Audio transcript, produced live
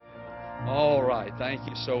All right. Thank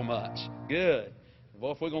you so much. Good.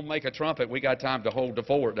 Well, if we're going to make a trumpet, we got time to hold the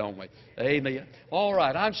fort, don't we? Amen. All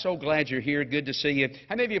right. I'm so glad you're here. Good to see you.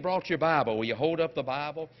 How many of you brought your Bible? Will you hold up the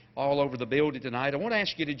Bible all over the building tonight? I want to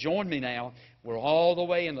ask you to join me now. We're all the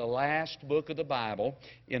way in the last book of the Bible,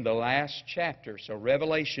 in the last chapter. So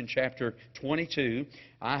Revelation chapter 22.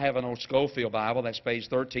 I have an old Schofield Bible. That's page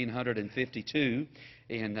 1352.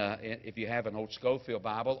 If you have an old Schofield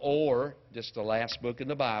Bible, or just the last book in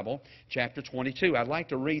the Bible, chapter 22. I'd like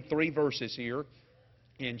to read 3 verses here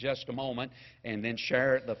in just a moment and then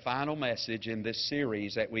share the final message in this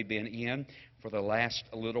series that we've been in for the last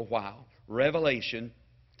little while. Revelation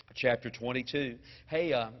chapter 22.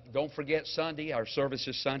 Hey, don't forget Sunday. Our service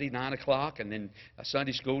is Sunday, 9 o'clock, and then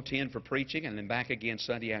Sunday school, 10 for preaching, and then back again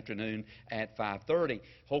Sunday afternoon at 5:30.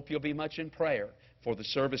 Hope you'll be much in prayer for the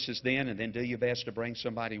services then, and then do your best to bring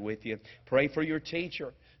somebody with you. Pray for your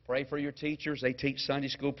teacher. Pray for your teachers. They teach Sunday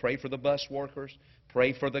school. Pray for the bus workers.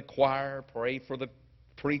 Pray for the choir. Pray for the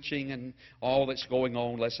preaching and all that's going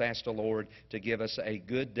on. Let's ask the Lord to give us a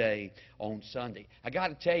good day on Sunday. I got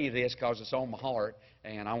to tell you this because it's on my heart,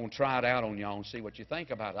 and I want to try it out on y'all and see what you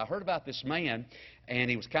think about it. I heard about this man, and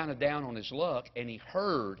he was kind of down on his luck, and he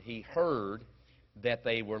heard that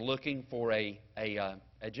they were looking for a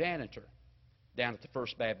janitor down at the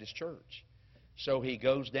First Baptist Church. So he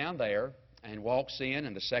goes down there and walks in,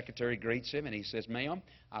 and the secretary greets him, and he says, "Ma'am,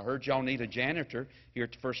 I heard y'all need a janitor here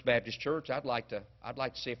at the First Baptist Church. I'd like to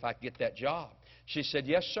see if I can get that job." She said,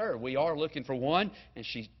 "Yes, sir, we are looking for one." And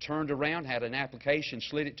she turned around, had an application,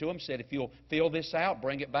 slid it to him, said, "If you'll fill this out,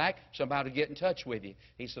 bring it back, somebody will get in touch with you."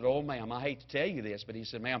 He said, "Oh, ma'am, I hate to tell you this," but he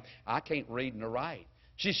said, "Ma'am, I can't read nor write."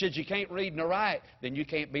 She said, "You can't read nor write? Then you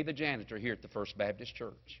can't be the janitor here at the First Baptist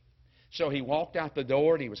Church." So he walked out the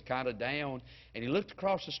door, and he was kind of down, and he looked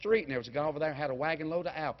across the street, and there was a guy over there who had a wagon load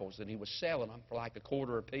of apples, and he was selling them for like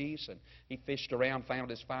 $0.25 apiece, and he fished around, found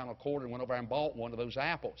his final quarter, and went over and bought one of those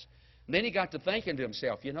apples. And then he got to thinking to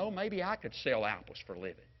himself, maybe I could sell apples for a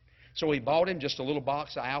living. So he bought him just a little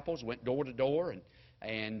box of apples, went door to door,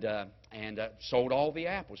 and sold all the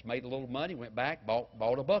apples, made a little money, went back,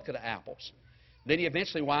 bought a bucket of apples. Then he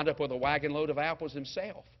eventually wound up with a wagon load of apples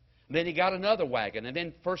himself. Then he got another wagon, and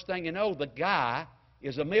then first thing you know, the guy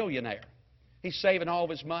is a millionaire. He's saving all of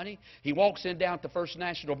his money. He walks in down at the First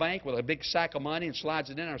National Bank with a big sack of money and slides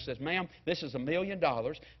it in there and says, "Ma'am, this is $1 million.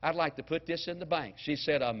 I'd like to put this in the bank." She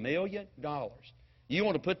said, $1 million? You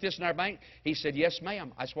want to put this in our bank? He said, "Yes,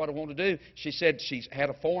 ma'am. That's what I want to do." She said she had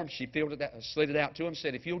a form. She filled it out, slid it out to him,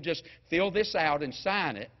 said, "If you'll just fill this out and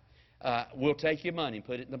sign it, we'll take your money and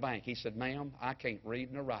put it in the bank." He said, "Ma'am, I can't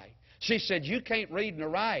read nor write." She said, "You can't read nor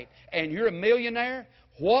write, and you're a millionaire?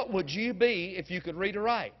 What would you be if you could read or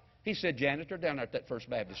write?" He said, "Janitor down there at that First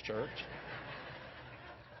Baptist Church."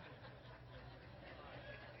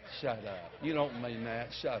 Shut up. You don't mean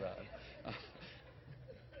that. Shut up.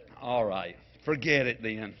 All right. Forget it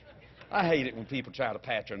then. I hate it when people try to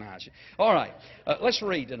patronize you. All right. Let's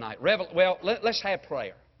read tonight. Let's have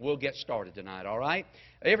prayer. We'll get started tonight, all right?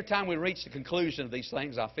 Every time we reach the conclusion of these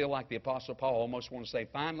things, I feel like the Apostle Paul almost wants to say,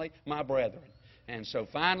 "Finally, my brethren." And so,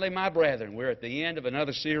 finally, my brethren, we're at the end of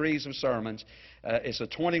another series of sermons. It's a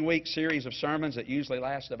 20-week series of sermons that usually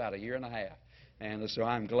lasts about a year and a half. And so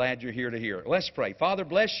I'm glad you're here to hear it. Let's pray. Father,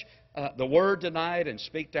 bless the Word tonight and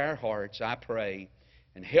speak to our hearts, I pray,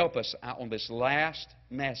 and help us out on this last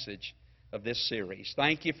message of this series.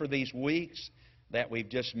 Thank you for these weeks that we've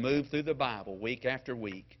just moved through the Bible week after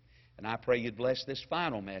week. And I pray you'd bless this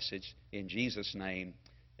final message in Jesus' name.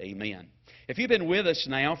 Amen. If you've been with us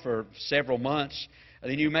now for several months,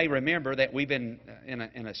 then you may remember that we've been in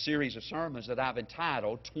a series of sermons that I've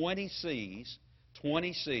entitled 20 C's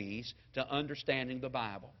to Understanding the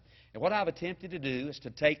Bible. And what I've attempted to do is to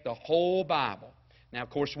take the whole Bible. Now, of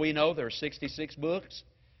course, we know there are 66 books.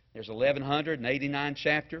 There's 1,189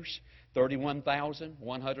 chapters,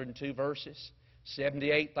 31,102 verses,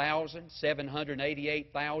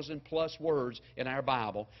 788,000 plus words in our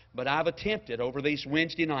Bible. But I've attempted over these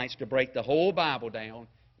Wednesday nights to break the whole Bible down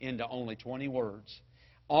into only 20 words,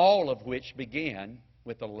 all of which begin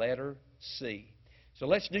with the letter C. So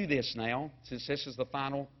let's do this now, since this is the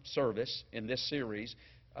final service in this series.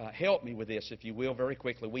 Help me with this, if you will, very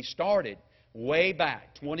quickly. We started way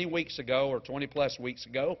back 20 weeks ago, or 20 plus weeks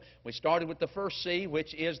ago. We started with the first C,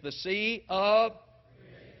 which is the C of...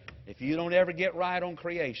 If you don't ever get right on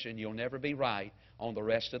creation, you'll never be right on the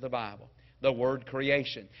rest of the Bible. The word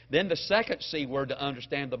creation. Then the second C word to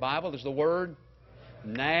understand the Bible is the word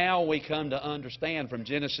Now we come to understand from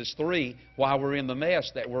Genesis 3 why we're in the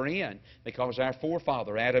mess that we're in. Because our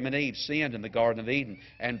forefather, Adam and Eve, sinned in the Garden of Eden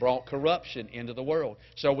and brought corruption into the world.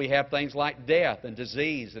 So we have things like death and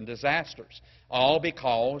disease and disasters, all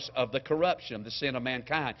because of the corruption, the sin of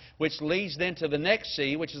mankind, which leads then to the next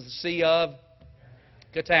C, which is the C of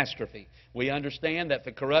catastrophe. We understand that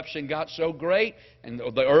the corruption got so great and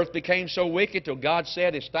the earth became so wicked till God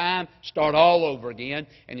said it's time to start all over again,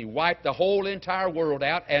 and He wiped the whole entire world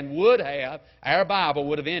out, and our Bible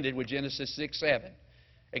would have ended with Genesis 6:7,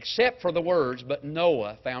 except for the words, "But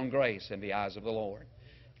Noah found grace in the eyes of the Lord."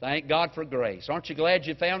 Thank God for grace. Aren't you glad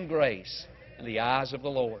you found grace in the eyes of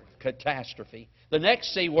the Lord? Catastrophe. The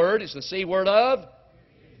next C word is the C word of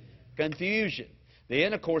confusion.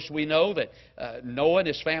 Then, of course, we know that Noah and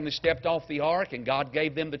his family stepped off the ark, and God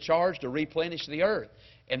gave them the charge to replenish the earth.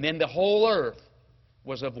 And then the whole earth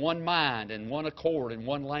was of one mind and one accord and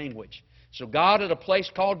one language. So God, at a place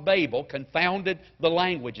called Babel, confounded the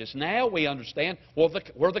languages. Now we understand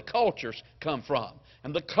where the cultures come from,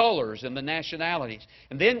 and the colors and the nationalities.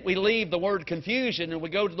 And then we leave the word confusion and we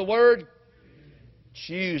go to the word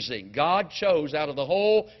choosing. God chose out of the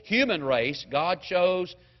whole human race, God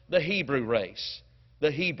chose the Hebrew race. The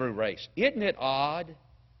Hebrew race. Isn't it odd?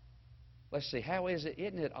 Let's see, how is it?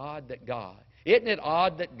 Isn't it odd that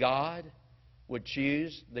God would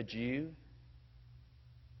choose the Jew?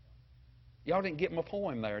 Y'all didn't get my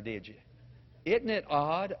poem there, did you? Isn't it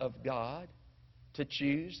odd of God to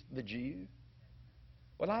choose the Jew?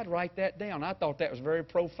 Well, I'd write that down. I thought that was very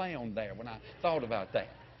profound there when I thought about that.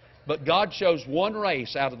 But God chose one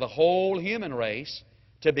race out of the whole human race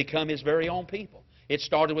to become His very own people. It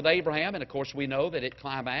started with Abraham, and of course we know that it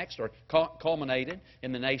climaxed or culminated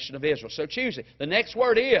in the nation of Israel. So choosing. The next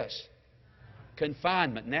word is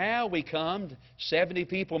confinement. Now we come, 70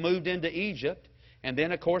 people moved into Egypt, and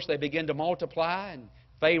then of course they began to multiply, and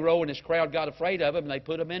Pharaoh and his crowd got afraid of them, and they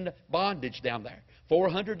put them into bondage down there.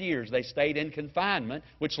 400 years they stayed in confinement,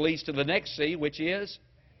 which leads to the next C, which is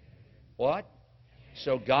what?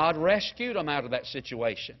 So God rescued them out of that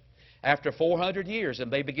situation. After 400 years,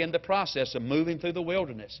 and they began the process of moving through the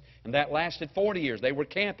wilderness. And that lasted 40 years. They were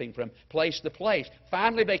camping from place to place.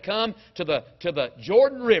 Finally, they come to the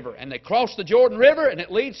Jordan River, and they cross the Jordan River, and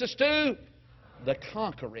it leads us to the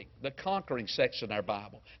conquering section of our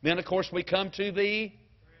Bible. Then, of course, we come to the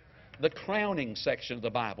crowning section of the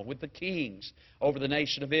Bible with the kings over the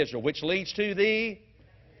nation of Israel, which leads to the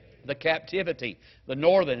captivity. The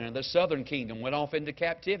northern and the southern kingdom went off into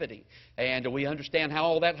captivity. And we understand how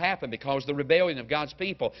all that happened because of the rebellion of God's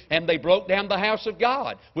people. And they broke down the house of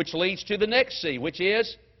God, which leads to the next C, which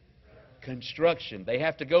is construction. They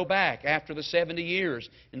have to go back after the 70 years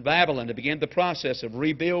in Babylon to begin the process of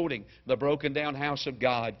rebuilding the broken down house of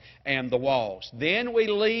God and the walls. Then we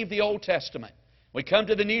leave the Old Testament. We come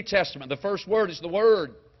to the New Testament. The first word is the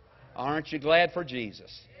word. Aren't you glad for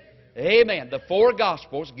Jesus? Amen. The four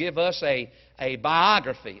Gospels give us a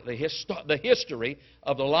biography, the history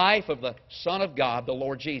of the life of the Son of God, the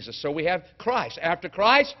Lord Jesus. So we have Christ. After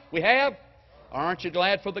Christ, we have, aren't you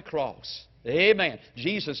glad for the cross? Amen.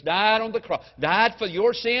 Jesus died on the cross. Died for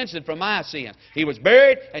your sins and for my sins. He was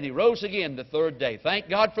buried and He rose again the third day. Thank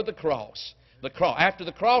God for the cross. The cross. After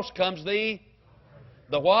the cross comes the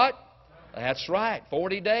what? That's right.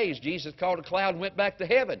 40 days. Jesus called a cloud and went back to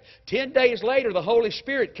heaven. 10 days later, the Holy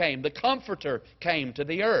Spirit came. The Comforter came to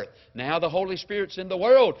the earth. Now the Holy Spirit's in the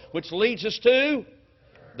world, which leads us to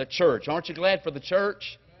the church. Aren't you glad for the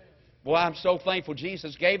church? Boy, I'm so thankful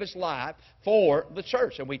Jesus gave His life for the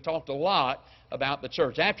church. And we talked a lot about the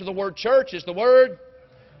church. After the word church is the word,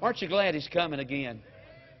 aren't you glad He's coming again?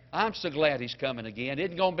 I'm so glad He's coming again. It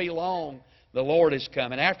isn't going to be long. The Lord is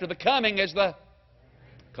coming. After the coming is the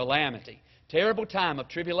calamity. Terrible time of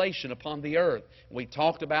tribulation upon the earth. We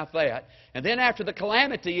talked about that. And then after the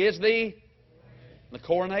calamity is the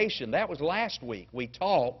coronation. That was last week. We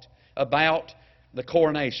talked about the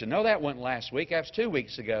coronation. No, that wasn't last week. That was 2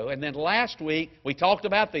 weeks ago. And then last week we talked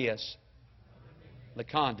about this. The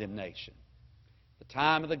condemnation. The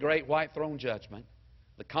time of the great white throne judgment.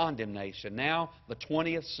 The condemnation. Now the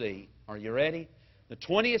 20th C. Are you ready? The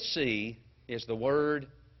 20th C is the word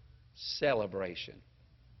celebration.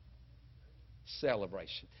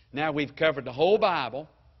 Celebration. Now we've covered the whole Bible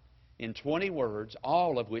in 20 words,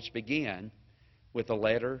 all of which begin with the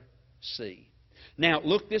letter C. Now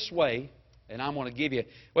look this way, and I'm going to give you,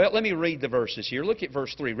 well, let me read the verses here. Look at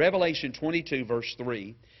verse 3, Revelation 22, verse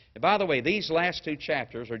 3. And by the way, these last two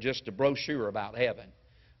chapters are just a brochure about heaven.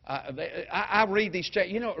 I read these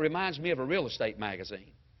chapters. You know, it reminds me of a real estate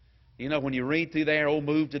magazine. You know, when you read through there, oh,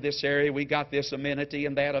 move to this area, we got this amenity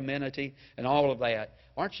and that amenity and all of that.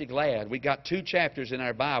 Aren't you glad we got 2 chapters in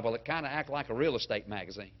our Bible that kind of act like a real estate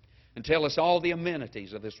magazine and tell us all the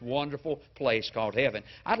amenities of this wonderful place called heaven?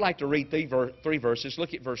 I'd like to read 3 verses.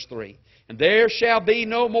 Look at verse 3. And there shall be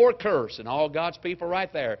no more curse. And all God's people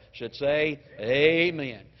right there should say,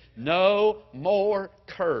 amen. No more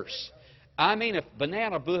curse. I mean, if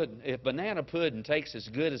banana pudding tastes as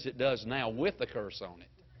good as it does now with the curse on it,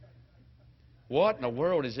 what in the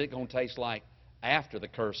world is it going to taste like after the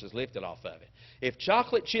curse is lifted off of it? If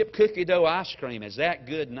chocolate chip cookie dough ice cream is that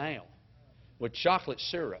good now with chocolate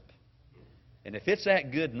syrup, and if it's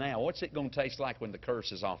that good now, what's it going to taste like when the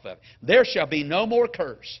curse is off of it? There shall be no more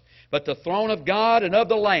curse, but the throne of God and of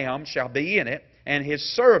the Lamb shall be in it, and His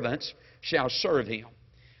servants shall serve Him.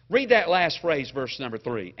 Read that last phrase, verse number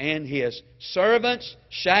 3. And His servants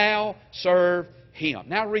shall serve Him.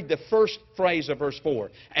 Now read the first phrase of verse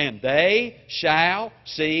 4. And they shall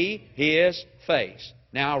see His face.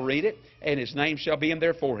 Now I'll read it. And His name shall be in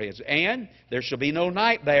their foreheads. And there shall be no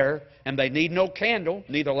night there, and they need no candle,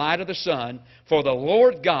 neither light of the sun, for the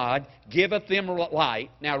Lord God giveth them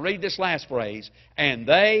light. Now read this last phrase. And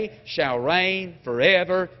they shall reign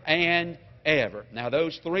forever and ever. Now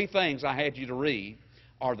those 3 things I had you to read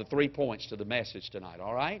are the 3 points to the message tonight,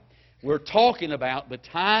 all right? We're talking about the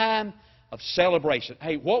time of celebration.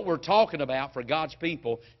 Hey, what we're talking about for God's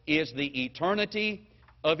people is the eternity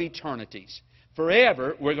of eternities.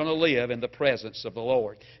 Forever, we're going to live in the presence of the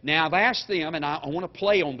Lord. Now, I've asked them, and I want to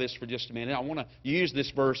play on this for just a minute. I want to use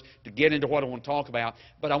this verse to get into what I want to talk about.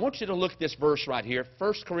 But I want you to look at this verse right here,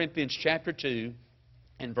 1 Corinthians chapter 2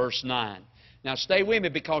 and verse 9. Now, stay with me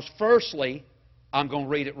because firstly, I'm going to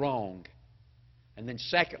read it wrong. And then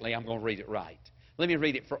secondly, I'm going to read it right. Let me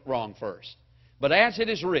read it wrong first. But as it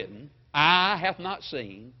is written, eye hath not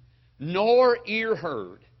seen, nor ear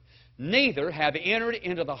heard, neither have entered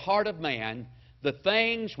into the heart of man the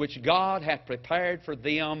things which God hath prepared for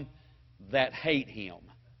them that hate Him.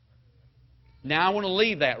 Now I want to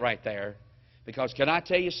leave that right there because can I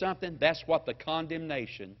tell you something? That's what the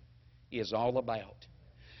condemnation is all about.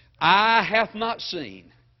 Eye hath not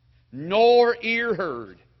seen, nor ear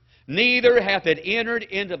heard, neither hath it entered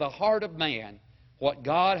into the heart of man what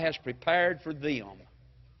God has prepared for them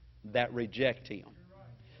that reject Him.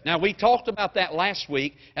 Now, we talked about that last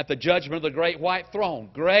week at the judgment of the great white throne.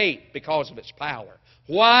 Great because of its power.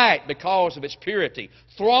 White because of its purity.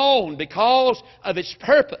 Throne because of its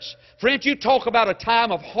purpose. Friends, you talk about a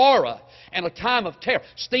time of horror and a time of terror.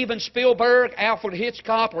 Steven Spielberg, Alfred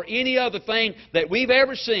Hitchcock, or any other thing that we've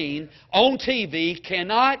ever seen on TV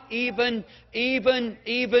cannot even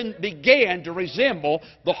begin to resemble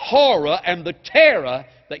the horror and the terror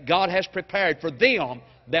that God has prepared for them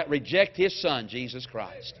that reject His Son, Jesus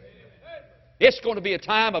Christ. It's going to be a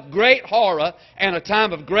time of great horror and a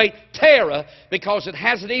time of great terror because it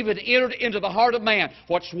hasn't even entered into the heart of man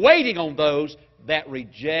what's waiting on those that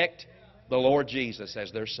reject the Lord Jesus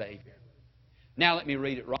as their Savior. Now let me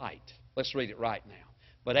read it right. Let's read it right now.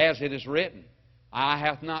 But as it is written, eye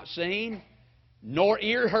hath not seen, nor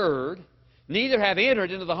ear heard, neither have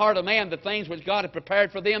entered into the heart of man the things which God hath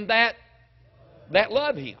prepared for them that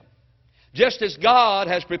love Him. Just as God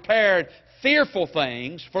has prepared fearful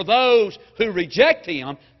things for those who reject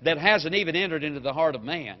Him that hasn't even entered into the heart of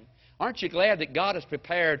man, aren't you glad that God has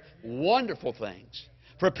prepared wonderful things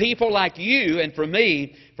for people like you and for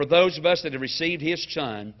me, for those of us that have received His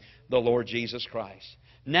Son, the Lord Jesus Christ?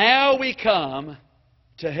 Now we come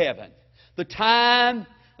to heaven, the time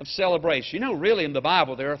of celebration. You know, really in the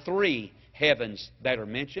Bible there are 3 heavens that are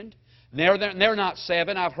mentioned. They're not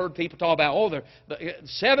 7. I've heard people talk about, the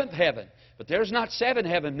 7th heaven. But there's not 7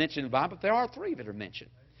 heaven mentioned in the Bible, but there are 3 that are mentioned.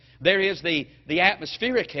 There is the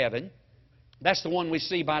atmospheric heaven. That's the one we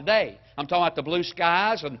see by day. I'm talking about the blue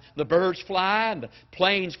skies and the birds fly and the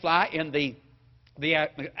planes fly in the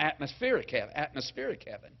atmospheric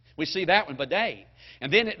heaven. We see that one by day.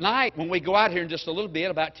 And then at night, when we go out here in just a little bit,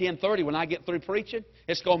 about 10:30, when I get through preaching,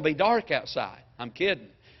 it's going to be dark outside. I'm kidding.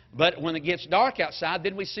 But when it gets dark outside,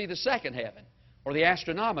 then we see the 2nd heaven, or the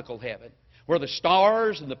astronomical heaven, where the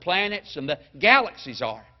stars and the planets and the galaxies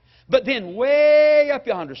are. But then way up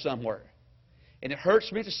yonder somewhere, and it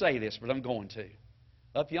hurts me to say this, but I'm going to,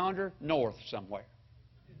 up yonder north somewhere.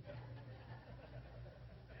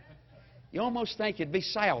 You almost think it'd be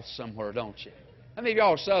south somewhere, don't you? How many of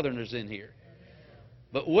y'all are Southerners in here?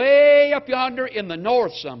 But way up yonder in the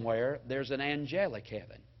north somewhere, there's an angelic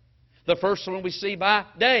heaven. The first one we see by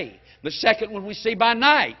day. The second one we see by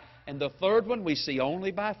night. And the third one we see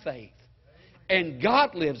only by faith. And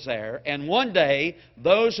God lives there. And one day,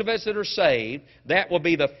 those of us that are saved, that will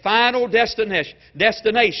be the final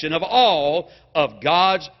destination of all of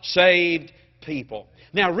God's saved people.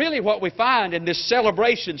 Now, really what we find in this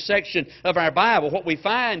celebration section of our Bible, what we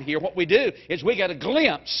find here, what we do, is we get a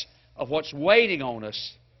glimpse of what's waiting on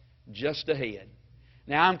us just ahead.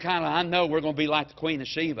 Now, I know we're going to be like the Queen of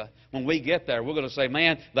Sheba. When we get there, we're going to say,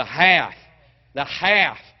 man, the half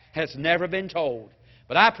has never been told.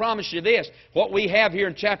 But I promise you this, what we have here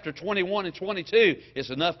in chapter 21 and 22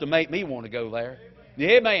 is enough to make me want to go there.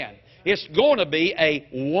 Amen. It's going to be a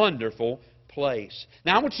wonderful place.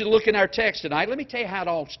 Now, I want you to look in our text tonight. Let me tell you how it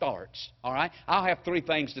all starts. All right? I'll have three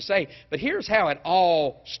things to say. But here's how it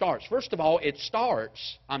all starts. First of all, it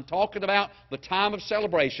starts, I'm talking about the time of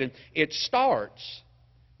celebration, it starts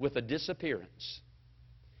with a disappearance.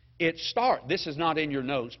 This is not in your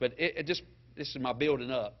notes, but this is my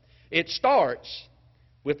building up. It starts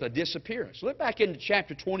with a disappearance. Look back into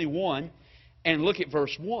chapter 21 and look at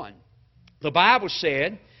verse 1. The Bible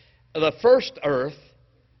said the first earth,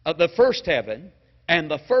 the first heaven, and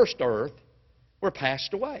the first earth were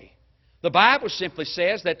passed away. The Bible simply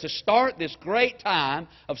says that to start this great time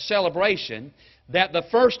of celebration, that the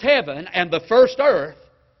first heaven and the first earth,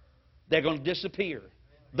 they're going to disappear.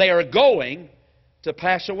 They are going to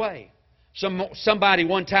pass away. Somebody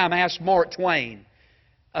one time asked Mark Twain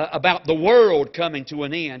about the world coming to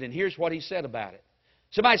an end, and here's what he said about it.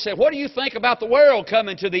 Somebody said, what do you think about the world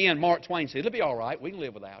coming to the end? Mark Twain said, it'll be all right. We can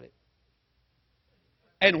live without it.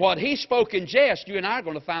 And what he spoke in jest, you and I are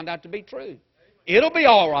going to find out to be true. It'll be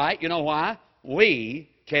all right. You know why? We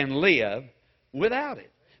can live without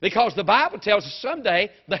it. Because the Bible tells us someday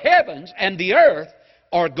the heavens and the earth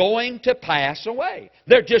are going to pass away.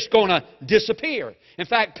 They're just going to disappear. In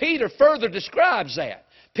fact, Peter further describes that.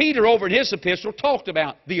 Peter, over in his epistle, talked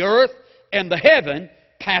about the earth and the heaven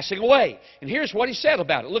passing away. And here's what he said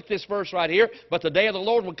about it. Look at this verse right here. But the day of the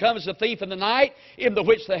Lord will come as a thief in the night, in the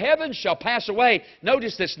which the heavens shall pass away.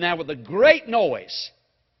 Notice this now, with a great noise.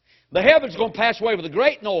 The heavens are going to pass away with a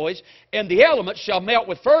great noise, and the elements shall melt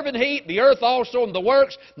with fervent heat. The earth also and the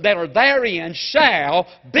works that are therein shall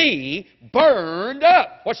be burned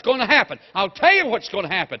up. What's going to happen? I'll tell you what's going to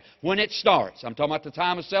happen when it starts. I'm talking about the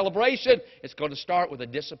time of celebration. It's going to start with a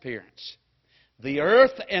disappearance. The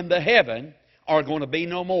earth and the heaven are going to be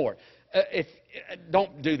no more.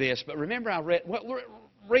 Don't do this, but remember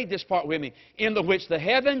read this part with me. In the which the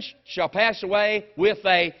heavens shall pass away with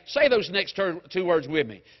a, say those next two words with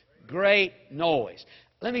me, great noise.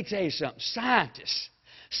 Let me tell you something.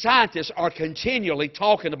 Scientists are continually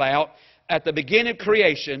talking about, at the beginning of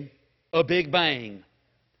creation, a Big Bang.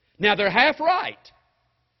 Now, they're half right,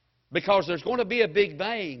 because there's going to be a Big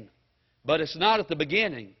Bang, but it's not at the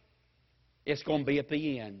beginning. It's going to be at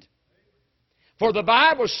the end. For the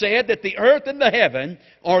Bible said that the earth and the heaven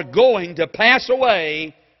are going to pass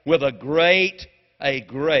away with a great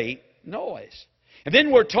noise. And then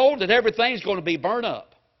we're told that everything's going to be burned up.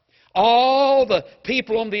 All the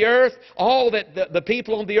people on the earth, all that the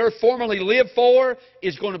people on the earth formerly lived for,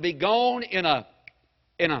 is going to be gone in a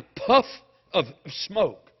puff of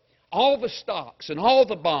smoke. All the stocks and all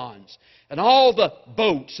the bonds and all the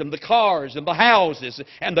boats and the cars and the houses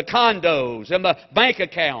and the condos and the bank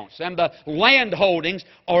accounts and the land holdings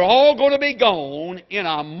are all going to be gone in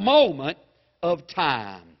a moment of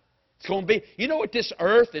time. It's going to be, you know what this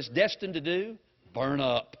earth is destined to do? Burn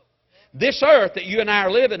up. This earth that you and I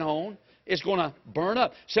are living on is going to burn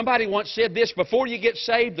up. Somebody once said this, before you get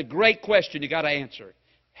saved, the great question you got to answer,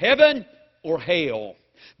 heaven or hell?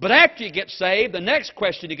 But after you get saved, the next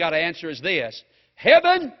question you got to answer is this,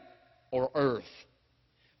 heaven or earth?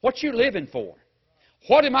 What you living for?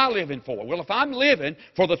 What am I living for? Well, if I'm living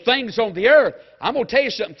for the things on the earth, I'm going to tell you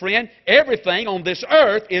something, friend. Everything on this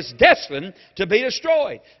earth is destined to be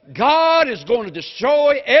destroyed. God is going to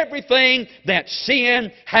destroy everything that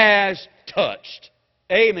sin has touched.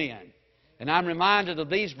 Amen. And I'm reminded of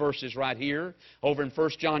these verses right here, over in 1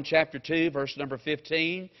 John chapter 2, verse number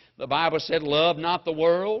 15. The Bible said, love not the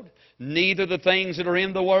world, neither the things that are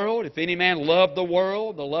in the world. If any man love the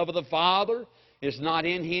world, the love of the Father is not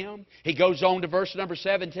in him. He goes on to verse number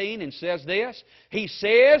 17 and says this. He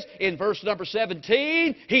says in verse number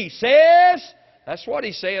 17, he says, that's what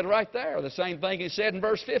he said right there. The same thing he said in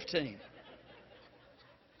verse 15.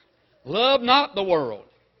 Love not the world.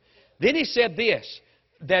 Then he said this,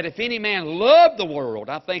 that if any man love the world,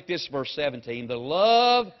 I think this is verse 17, the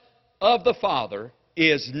love of the Father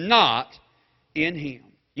is not in him.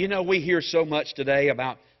 You know, we hear so much today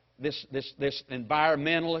about this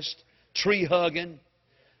environmentalist, tree-hugging,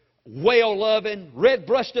 whale-loving,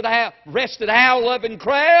 red-breasted owl-loving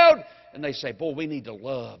crowd. And they say, boy, we need to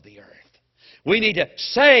love the earth. We need to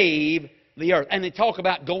save the earth. And they talk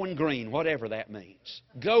about going green, whatever that means.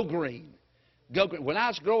 Go green. Go green. When I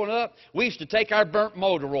was growing up, we used to take our burnt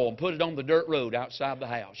motor oil and put it on the dirt road outside the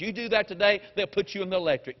house. You do that today, they'll put you in the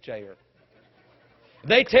electric chair.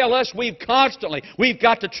 They tell us we've got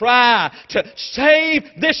to try to save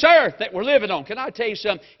this earth that we're living on. Can I tell you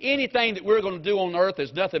something? Anything that we're going to do on earth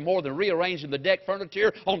is nothing more than rearranging the deck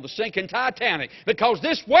furniture on the sinking Titanic. Because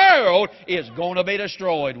this world is going to be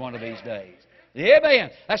destroyed one of these days. Amen.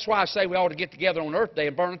 That's why I say we ought to get together on Earth Day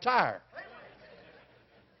and burn a tire.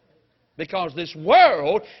 Because this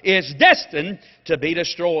world is destined to be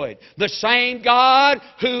destroyed. The same God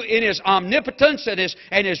who in His omnipotence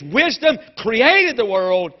and His wisdom created the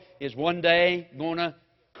world is one day going to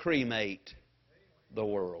cremate the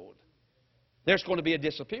world. There's going to be a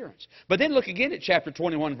disappearance. But then look again at chapter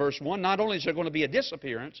 21, verse 1. Not only is there going to be a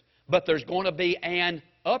disappearance, but there's going to be an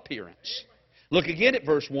appearance. Look again at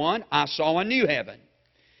verse 1. I saw a new heaven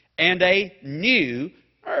and a new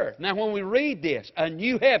earth. Now when we read this, a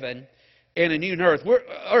new heaven and a new earth,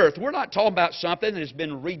 we're not talking about something that has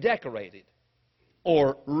been redecorated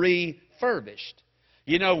or refurbished.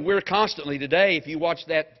 You know, we're constantly today, if you watch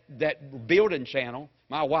that building channel,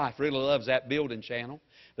 my wife really loves that building channel,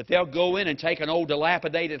 that they'll go in and take an old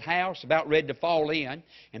dilapidated house about ready to fall in,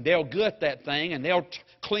 and they'll gut that thing, and they'll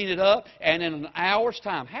clean it up, and in an hour's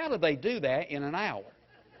time, how do they do that in an hour?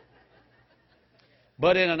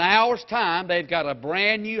 But in an hour's time, they've got a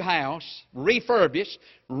brand new house, refurbished,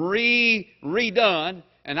 redone.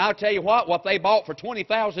 And I'll tell you what they bought for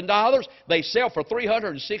 $20,000, they sell for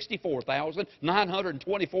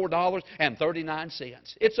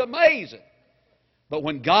 $364,924.39. It's amazing. But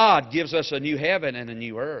when God gives us a new heaven and a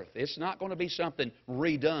new earth, it's not going to be something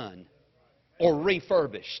redone or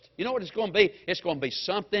refurbished. You know what it's going to be? It's going to be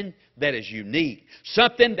something that is unique.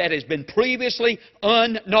 Something that has been previously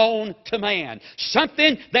unknown to man.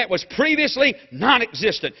 Something that was previously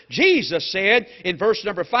non-existent. Jesus said in verse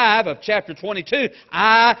number 5 of chapter 22,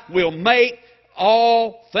 I will make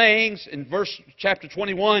all things, in chapter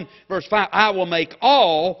 21, verse 5, I will make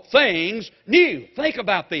all things new. Think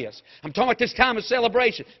about this. I'm talking about this time of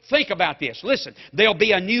celebration. Think about this. Listen, there'll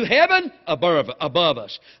be a new heaven above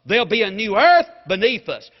us. There'll be a new earth beneath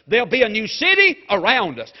us. There'll be a new city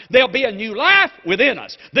around us. There'll be a new life within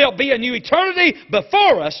us. There'll be a new eternity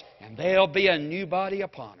before us. And there'll be a new body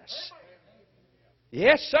upon us.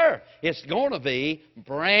 Yes, sir. It's going to be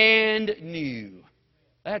brand new.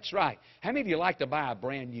 That's right. How many of you like to buy a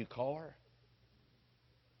brand new car?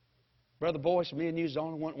 Brother Boyce, me and you's the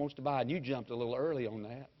only one that wants to buy, and you jumped a little early on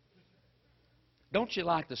that. Don't you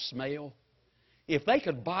like the smell? If they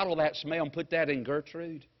could bottle that smell and put that in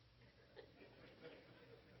Gertrude.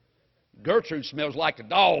 Gertrude smells like a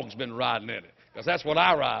dog's been riding in it, because that's what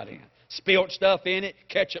I ride in. Spilt stuff in it,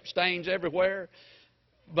 ketchup stains everywhere.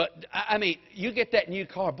 But, I mean, you get that new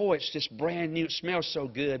car, boy, it's just brand new. It smells so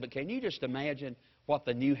good. But can you just imagine what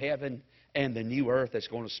the new heaven and the new earth is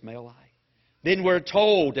going to smell like? Then we're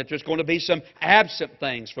told that there's going to be some absent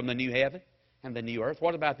things from the new heaven and the new earth.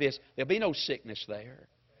 What about this? There'll be no sickness there.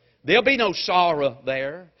 There'll be no sorrow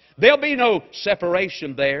there. There'll be no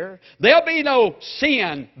separation there. There'll be no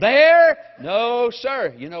sin there. No,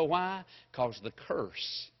 sir. You know why? Because the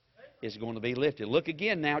curse is going to be lifted. Look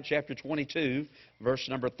again now, chapter 22, verse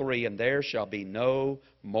number 3. And there shall be no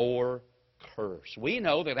more curse. We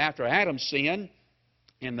know that after Adam sinned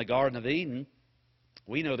in the Garden of Eden,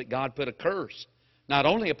 we know that God put a curse not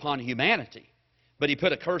only upon humanity, but He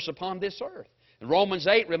put a curse upon this earth. And Romans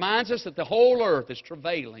 8 reminds us that the whole earth is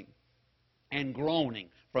travailing and groaning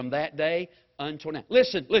from that day until now.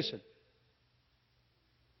 Listen, listen.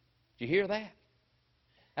 Do you hear that?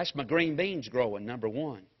 That's my green beans growing, number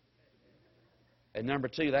one. And number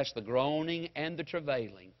two, that's the groaning and the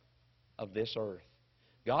travailing of this earth.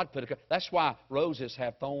 God put a... That's why roses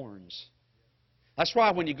have thorns. That's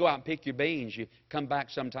why when you go out and pick your beans, you come back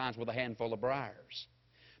sometimes with a handful of briars.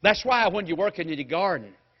 That's why when you're working in your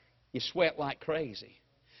garden, you sweat like crazy.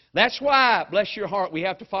 That's why, bless your heart, we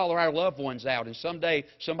have to follow our loved ones out. And someday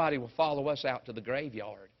somebody will follow us out to the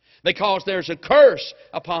graveyard. Because there's a curse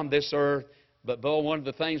upon this earth. But, Bill, one of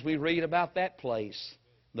the things we read about that place,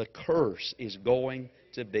 the curse is going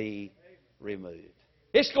to be removed.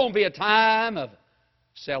 It's going to be a time of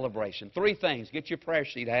celebration. Three things. Get your prayer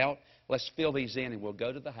sheet out. Let's fill these in and we'll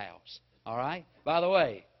go to the house. All right? By the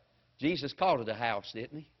way, Jesus called it a house,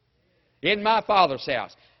 didn't He? In my Father's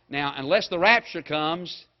house. Now, unless the rapture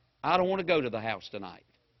comes, I don't want to go to the house tonight.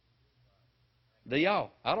 Do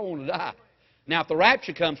y'all? I don't want to die. Now, if the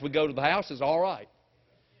rapture comes, we go to the house, it's all right.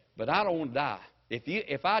 But I don't want to die.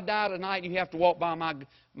 If I die tonight and you have to walk by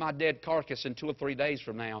my dead carcass in 2 or 3 days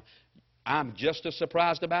from now, I'm just as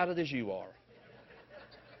surprised about it as you are.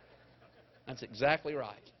 That's exactly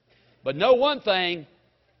right. But know one thing,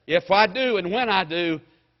 if I do and when I do,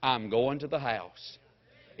 I'm going to the house.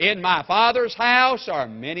 In my Father's house are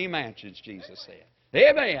many mansions, Jesus said.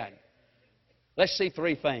 Amen. Let's see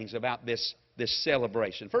three things about this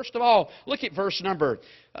celebration. First of all, look at verse number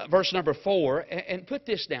 4 and put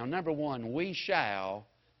this down. Number 1, we shall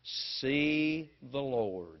see the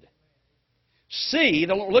Lord. See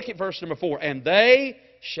the Lord. Look at verse number 4. And they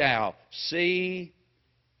shall see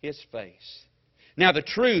His face. Now the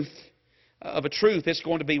truth of a truth, it's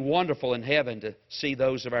going to be wonderful in heaven to see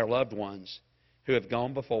those of our loved ones who have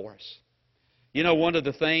gone before us. You know, one of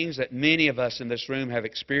the things that many of us in this room have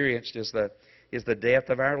experienced is the death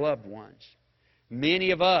of our loved ones.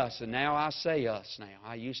 Many of us, and now I say us now,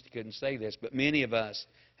 I used to couldn't say this, but many of us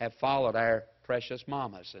have followed our precious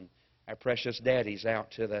mamas and our precious daddies out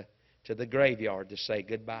to the graveyard to say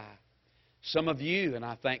goodbye. Some of you, and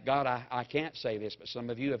I thank God I can't say this, but some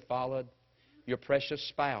of you have followed your precious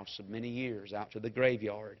spouse of many years out to the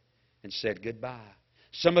graveyard and said goodbye.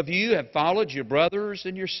 Some of you have followed your brothers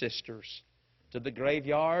and your sisters to the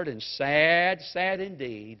graveyard, and sad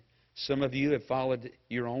indeed, some of you have followed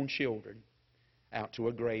your own children out to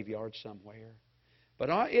a graveyard somewhere. But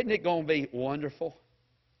isn't it going to be wonderful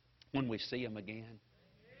when we see them again?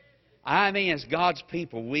 I mean, as God's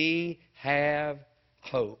people, we have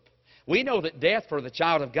hope. We know that death for the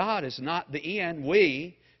child of God is not the end.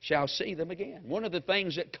 We shall see them again. One of the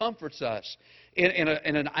things that comforts us in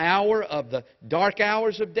an hour of the dark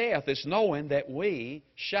hours of death is knowing that we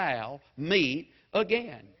shall meet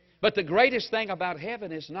again. But the greatest thing about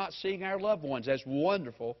heaven is not seeing our loved ones, as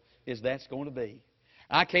wonderful as that's going to be.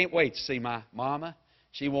 I can't wait to see my mama.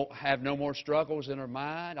 She won't have no more struggles in her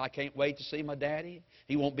mind. I can't wait to see my daddy.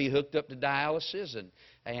 He won't be hooked up to dialysis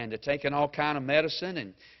and taking all kind of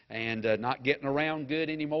medicine and not getting around good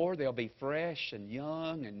anymore. They'll be fresh and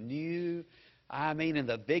young and new. I mean, in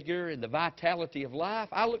the vigor and the vitality of life.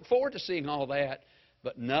 I look forward to seeing all that.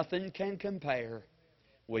 But nothing can compare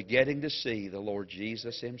with getting to see the Lord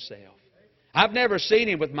Jesus Himself. I've never seen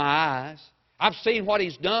Him with my eyes. I've seen what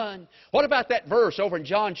He's done. What about that verse over in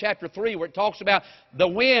John chapter 3 where it talks about the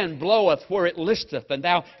wind bloweth where it listeth, and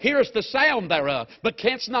thou hearest the sound thereof, but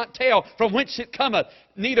canst not tell from whence it cometh,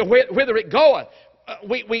 neither whither it goeth.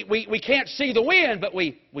 We can't see the wind, but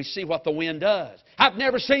we see what the wind does. I've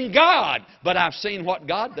never seen God, but I've seen what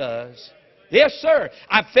God does. Yes, sir.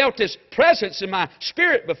 I've felt His presence in my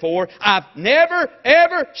spirit before. I've never,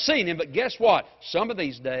 ever seen Him. But guess what? Some of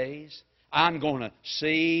these days, I'm going to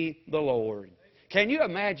see the Lord. Can you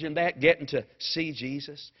imagine that, getting to see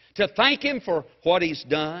Jesus? To thank Him for what He's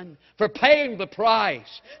done, for paying the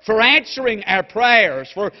price, for answering our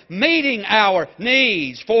prayers, for meeting our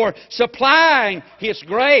needs, for supplying His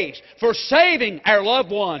grace, for saving our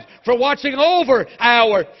loved ones, for watching over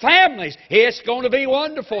our families. It's going to be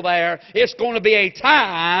wonderful there. It's going to be a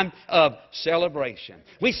time of celebration.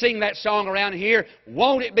 We sing that song around here,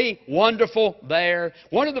 won't it be wonderful there?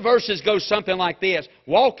 One of the verses goes something like this: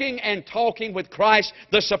 walking and talking with Christ,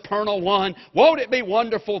 the supernal one. Won't it be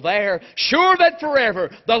wonderful there? Sure that forever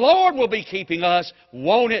the Lord will be keeping us.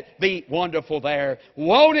 Won't it be wonderful there?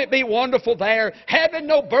 Won't it be wonderful there? Having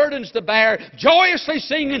no burdens to bear, joyously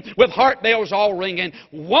singing with heart bells all ringing.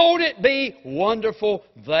 Won't it be wonderful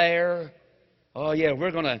there? Oh yeah,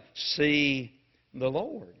 we're going to see the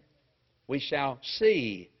Lord. We shall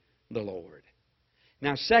see the Lord.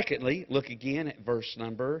 Now secondly, look again at verse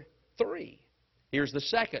number 3. Here's the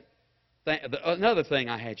second thing, another thing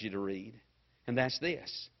I had you to read, and that's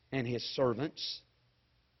this: and His servants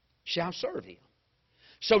shall serve Him.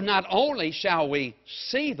 So not only shall we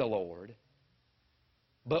see the Lord,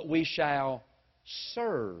 but we shall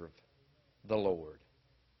serve the Lord.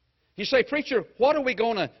 You say, preacher, what are we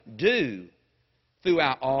going to do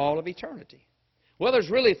throughout all of eternity? Well,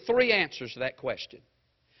 there's really 3 answers to that question.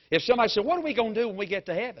 If somebody said, what are we going to do when we get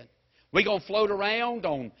to heaven? We're going to float around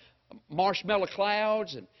on marshmallow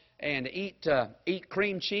clouds and eat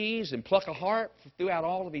cream cheese and pluck a harp throughout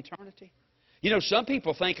all of eternity? You know, some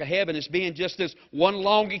people think of heaven as being just this one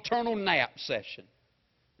long eternal nap session.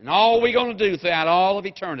 And all we're going to do throughout all of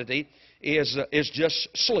eternity is just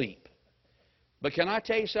sleep. But can I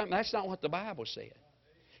tell you something? That's not what the Bible said.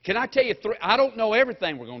 Can I tell you 3? I don't know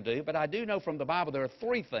everything we're going to do, but I do know from the Bible there are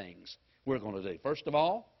 3 things we're going to do. First of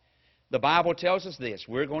all, the Bible tells us this: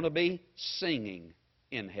 we're going to be singing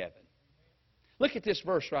in heaven. Look at this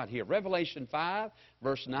verse right here. Revelation 5,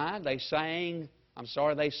 verse 9, they sung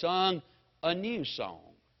a new song.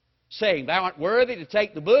 saying, Thou art worthy to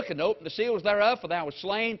take the book and to open the seals thereof, for Thou wast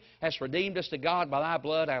slain, hast redeemed us to God by Thy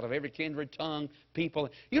blood out of every kindred, tongue, people.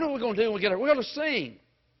 You know what we're going to do when we get there? We're going to sing.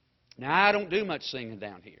 Now, I don't do much singing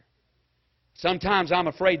down here. Sometimes I'm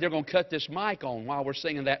afraid they're going to cut this mic on while we're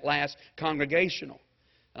singing that last congregational.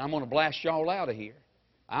 And I'm going to blast y'all out of here.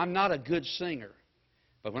 I'm not a good singer.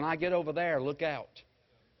 But when I get over there, look out.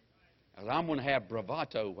 'Cause I'm going to have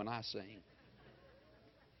bravado when I sing.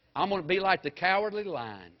 I'm going to be like the Cowardly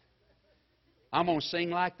Lion. I'm going to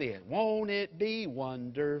sing like this. Won't it be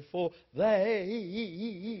wonderful there?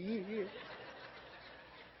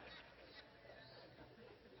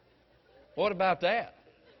 What about that?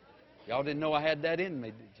 Y'all didn't know I had that in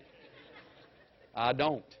me, did you? I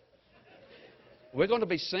don't. We're going to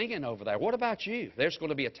be singing over there. What about you? There's going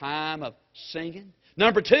to be a time of singing.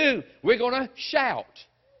 Number 2, we're going to shout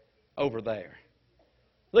over there.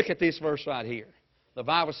 Look at this verse right here. The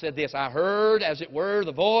Bible said this, I heard, as it were,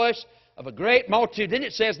 the voice of a great multitude. Then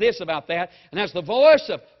it says this about that, and as the voice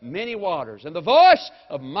of many waters, and the voice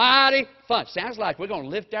of mighty thunder. Sounds like we're going to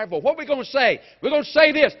lift our voice. What are we going to say? We're going to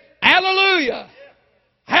say this, Hallelujah!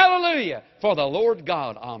 Hallelujah! For the Lord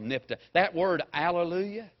God omnipotent. That word,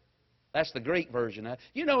 Hallelujah, that's the Greek version of it.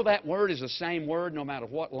 You know that word is the same word no matter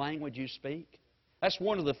what language you speak. That's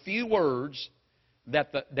one of the few words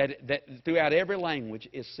that throughout every language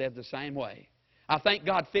is said the same way. I think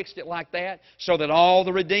God fixed it like that so that all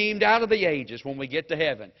the redeemed out of the ages, when we get to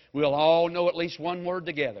heaven, we'll all know at least one word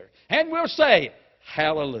together. And we'll say,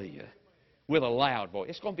 Hallelujah, with a loud voice.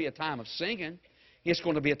 It's going to be a time of singing. It's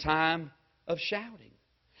going to be a time of shouting.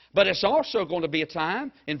 But it's also going to be a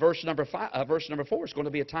time, in verse number 4, it's going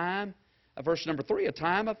to be a time, verse number 3, a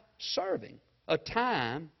time of serving. A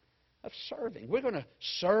time of serving. We're going to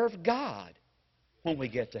serve God when we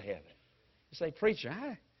get to heaven. You say, Preacher,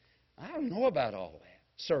 I don't know about all that,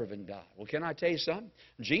 serving God. Well, can I tell you something?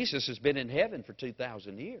 Jesus has been in heaven for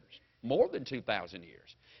 2,000 years, more than 2,000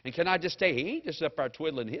 years. And can I just tell you, He ain't just up there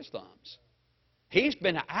twiddling His thumbs. He's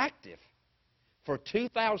been active for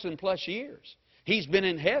 2,000 plus years. He's been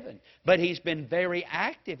in heaven, but He's been very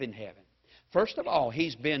active in heaven. First of all,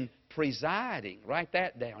 He's been presiding. Write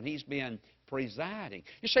that down. He's been presiding.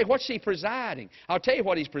 You say, what's He presiding? I'll tell you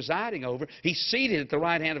what He's presiding over. He's seated at the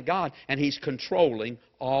right hand of God, and He's controlling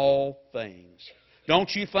all things. Don't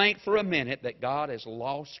you think for a minute that God has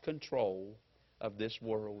lost control of this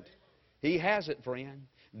world. He hasn't, friend.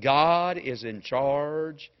 God is in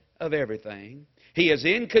charge of everything. He is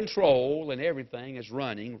in control, and everything is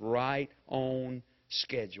running right on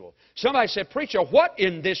schedule. Somebody said, Preacher, what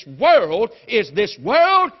in this world is this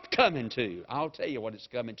world coming to? I'll tell you what it's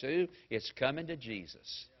coming to. It's coming to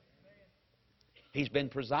Jesus. He's been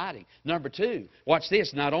presiding. Number 2, watch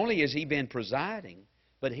this. Not only has He been presiding,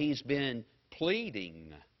 but He's been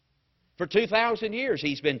pleading. For 2,000 years,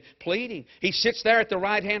 He's been pleading. He sits there at the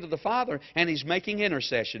right hand of the Father, and He's making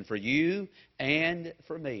intercession for you and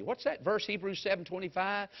for me. What's that verse, Hebrews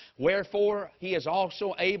 7:25? Wherefore He is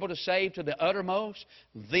also able to save to the uttermost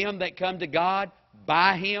them that come to God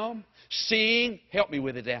by Him, seeing, help me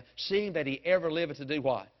with it now, seeing that He ever liveth to do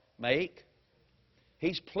what? Make.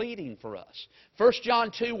 He's pleading for us. 1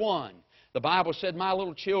 John 2:1. The Bible said, My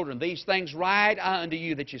little children, these things write I unto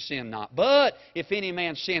you that you sin not. But if any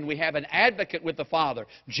man sin, we have an advocate with the Father,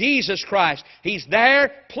 Jesus Christ. He's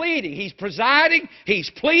there pleading. He's presiding. He's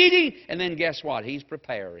pleading. And then guess what? He's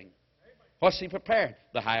preparing. What's He preparing?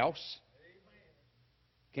 The house.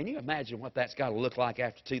 Can you imagine what that's got to look like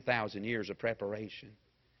after 2,000 years of preparation?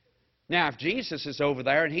 Now, if Jesus is over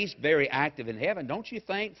there and He's very active in heaven, don't you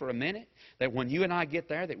think for a minute that when you and I get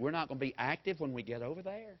there that we're not going to be active when we get over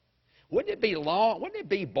there? Wouldn't it be long? Wouldn't it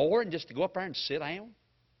be boring just to go up there and sit down?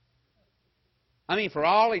 I mean, for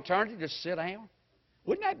all eternity, just sit down?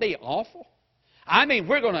 Wouldn't that be awful? I mean,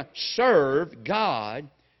 we're going to serve God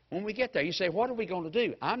when we get there. You say, what are we going to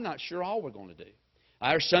do? I'm not sure all we're going to do.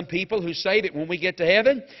 There are some people who say that when we get to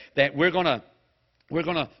heaven, that we're going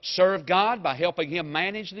to serve God by helping Him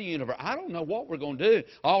manage the universe. I don't know what we're going to do.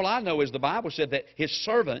 All I know is the Bible said that His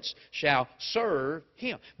servants shall serve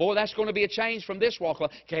Him. Boy, that's going to be a change from this walk.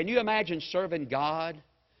 Can you imagine serving God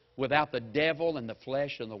without the devil and the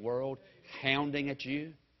flesh and the world hounding at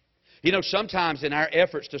you? You know, sometimes in our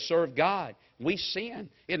efforts to serve God, we sin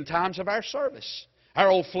in times of our service. Our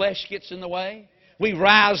old flesh gets in the way. We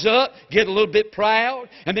rise up, get a little bit proud,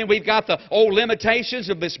 and then we've got the old limitations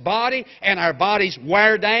of this body, and our bodies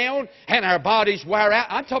wear down, and our bodies wear out.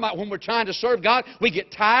 I'm talking about when we're trying to serve God, we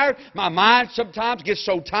get tired. My mind sometimes gets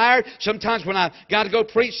so tired. Sometimes when I got to go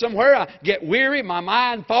preach somewhere, I get weary. My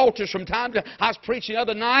mind falters from time to time. I was preaching the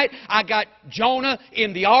other night. I got Jonah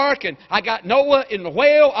in the ark, and I got Noah in the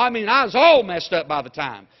whale. I mean, I was all messed up by the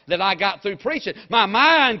time that I got through preaching. My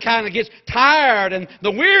mind kind of gets tired and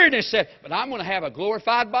the weariness set. But I'm going to have a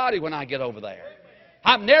glorified body when I get over there.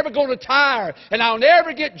 I'm never going to tire, and I'll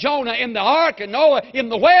never get Jonah in the ark and Noah in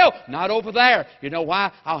the whale. Not over there. You know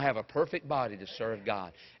why? I'll have a perfect body to serve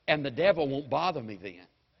God. And the devil won't bother me then.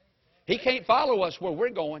 He can't follow us where we're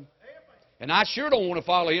going. And I sure don't want to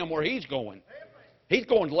follow him where he's going. He's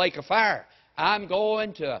going to the lake of fire. I'm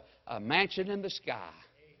going to a mansion in the sky.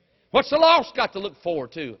 What's the lost got to look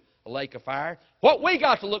forward to? A lake of fire. What we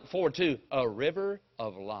got to look forward to? A river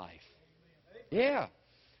of life. Yeah.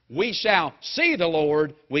 We shall see the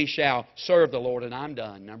Lord. We shall serve the Lord. And I'm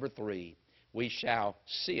done. Number 3. We shall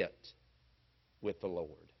sit with the Lord.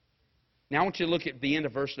 Now I want you to look at the end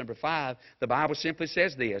of verse number 5. The Bible simply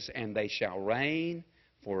says this, and they shall reign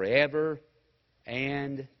forever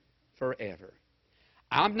and forever.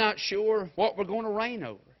 I'm not sure what we're going to reign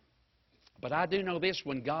over. But I do know this,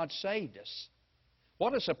 when God saved us,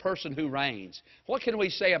 what is a person who reigns? What can we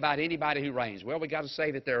say about anybody who reigns? Well, we've got to say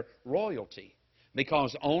that they're royalty,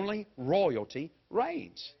 because only royalty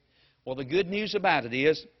reigns. Well, the good news about it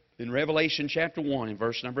is, in Revelation chapter 1, in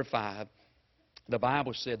verse number 5, the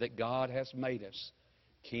Bible said that God has made us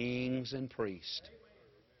kings and priests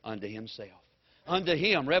unto Himself. Unto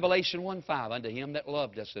Him, Revelation 1:5, unto Him that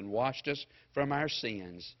loved us and washed us from our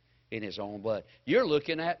sins in His own blood. You're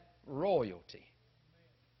looking at royalty.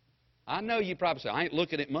 I know you probably say, I ain't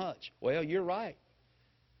looking at much. Well, you're right.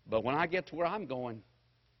 But when I get to where I'm going,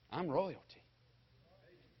 I'm royalty.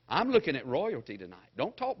 I'm looking at royalty tonight.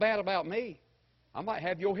 Don't talk bad about me. I might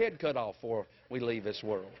have your head cut off before we leave this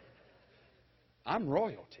world. I'm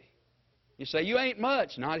royalty. You say, you ain't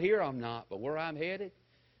much. Not here, I'm not. But where I'm headed,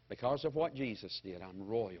 because of what Jesus did, I'm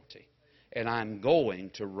royalty. And I'm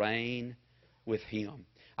going to reign with Him.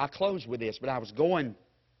 I close with this, but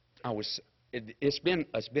it's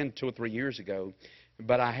been 2 or 3 years ago,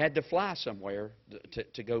 but I had to fly somewhere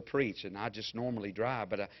to go preach, and I just normally drive,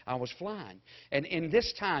 but I was flying. And in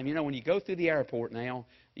this time, you know, when you go through the airport now,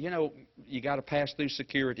 you know, you got to pass through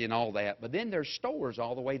security and all that, but then there's stores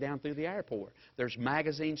all the way down through the airport. There's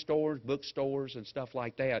magazine stores, bookstores, and stuff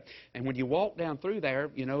like that. And when you walk down through there,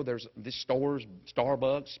 you know, there's these stores,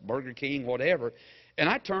 Starbucks, Burger King, whatever. And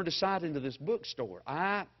I turned aside into this bookstore.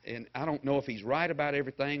 And I don't know if he's right about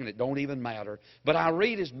everything, and it don't even matter. But I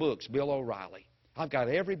read his books, Bill O'Reilly. I've got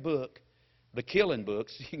every book, the killing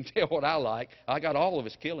books. You can tell what I like. I got all of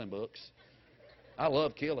his killing books. I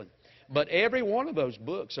love killing. But every one of those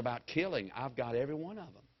books about killing, I've got every one of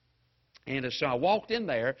them. And so I walked in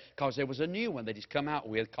there because there was a new one that he's come out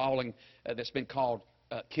with that's been called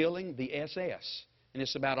Killing the SS. And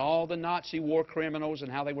it's about all the Nazi war criminals and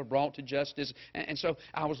how they were brought to justice. And so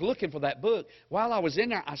I was looking for that book. While I was in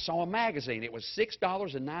there, I saw a magazine. It was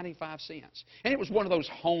 $6.95. And it was one of those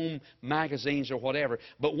home magazines or whatever.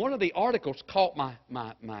 But one of the articles caught my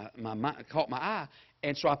eye.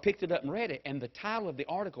 And so I picked it up and read it. And the title of the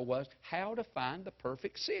article was, How to Find the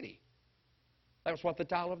Perfect City. That was what the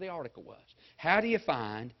title of the article was. How do you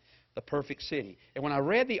find the perfect city? And when I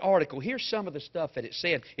read the article, here's some of the stuff that it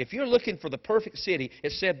said. If you're looking for the perfect city,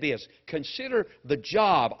 it said this: consider the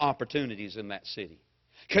job opportunities in that city.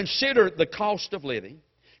 Consider the cost of living.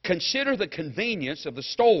 Consider the convenience of the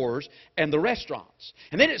stores and the restaurants.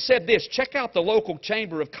 And then it said this: check out the local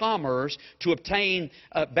Chamber of Commerce to obtain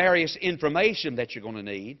various information that you're going to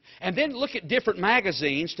need. And then look at different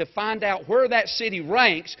magazines to find out where that city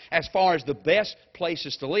ranks as far as the best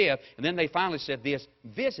places to live. And then they finally said this: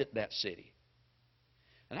 visit that city.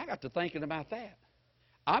 And I got to thinking about that.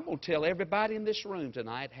 I'm going to tell everybody in this room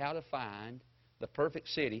tonight how to find the perfect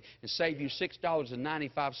city and save you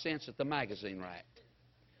 $6.95 at the magazine rack.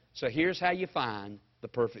 So here's how you find the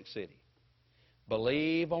perfect city.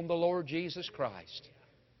 Believe on the Lord Jesus Christ,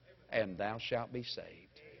 and thou shalt be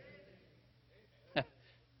saved.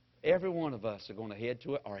 Every one of us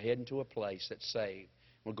are heading to a place that's saved.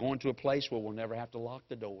 We're going to a place where we'll never have to lock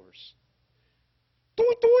the doors.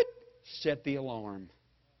 Set the alarm.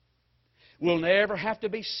 We'll never have to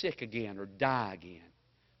be sick again or die again.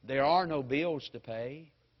 There are no bills to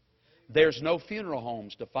pay. There's no funeral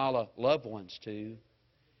homes to follow loved ones to.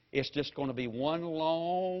 It's just going to be one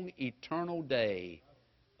long, eternal day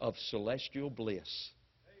of celestial bliss.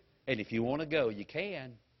 And if you want to go, you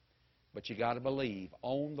can. But you got to believe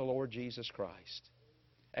on the Lord Jesus Christ,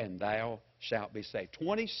 and thou shalt be saved.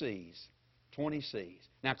 20 C's. 20 C's.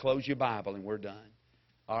 Now close your Bible and we're done.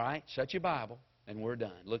 All right? Shut your Bible and we're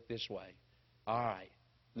done. Look this way. All right.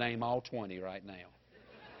 Name all 20 right now.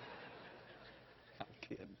 I'm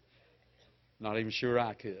kidding. Not even sure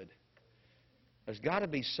I could. There's got to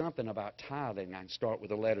be something about tithing. I can start with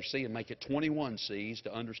the letter C and make it 21 C's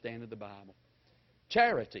to understand the Bible.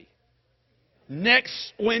 Charity.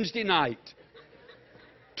 Next Wednesday night.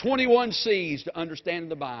 21 C's to understand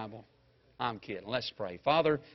the Bible. I'm kidding. Let's pray. Father,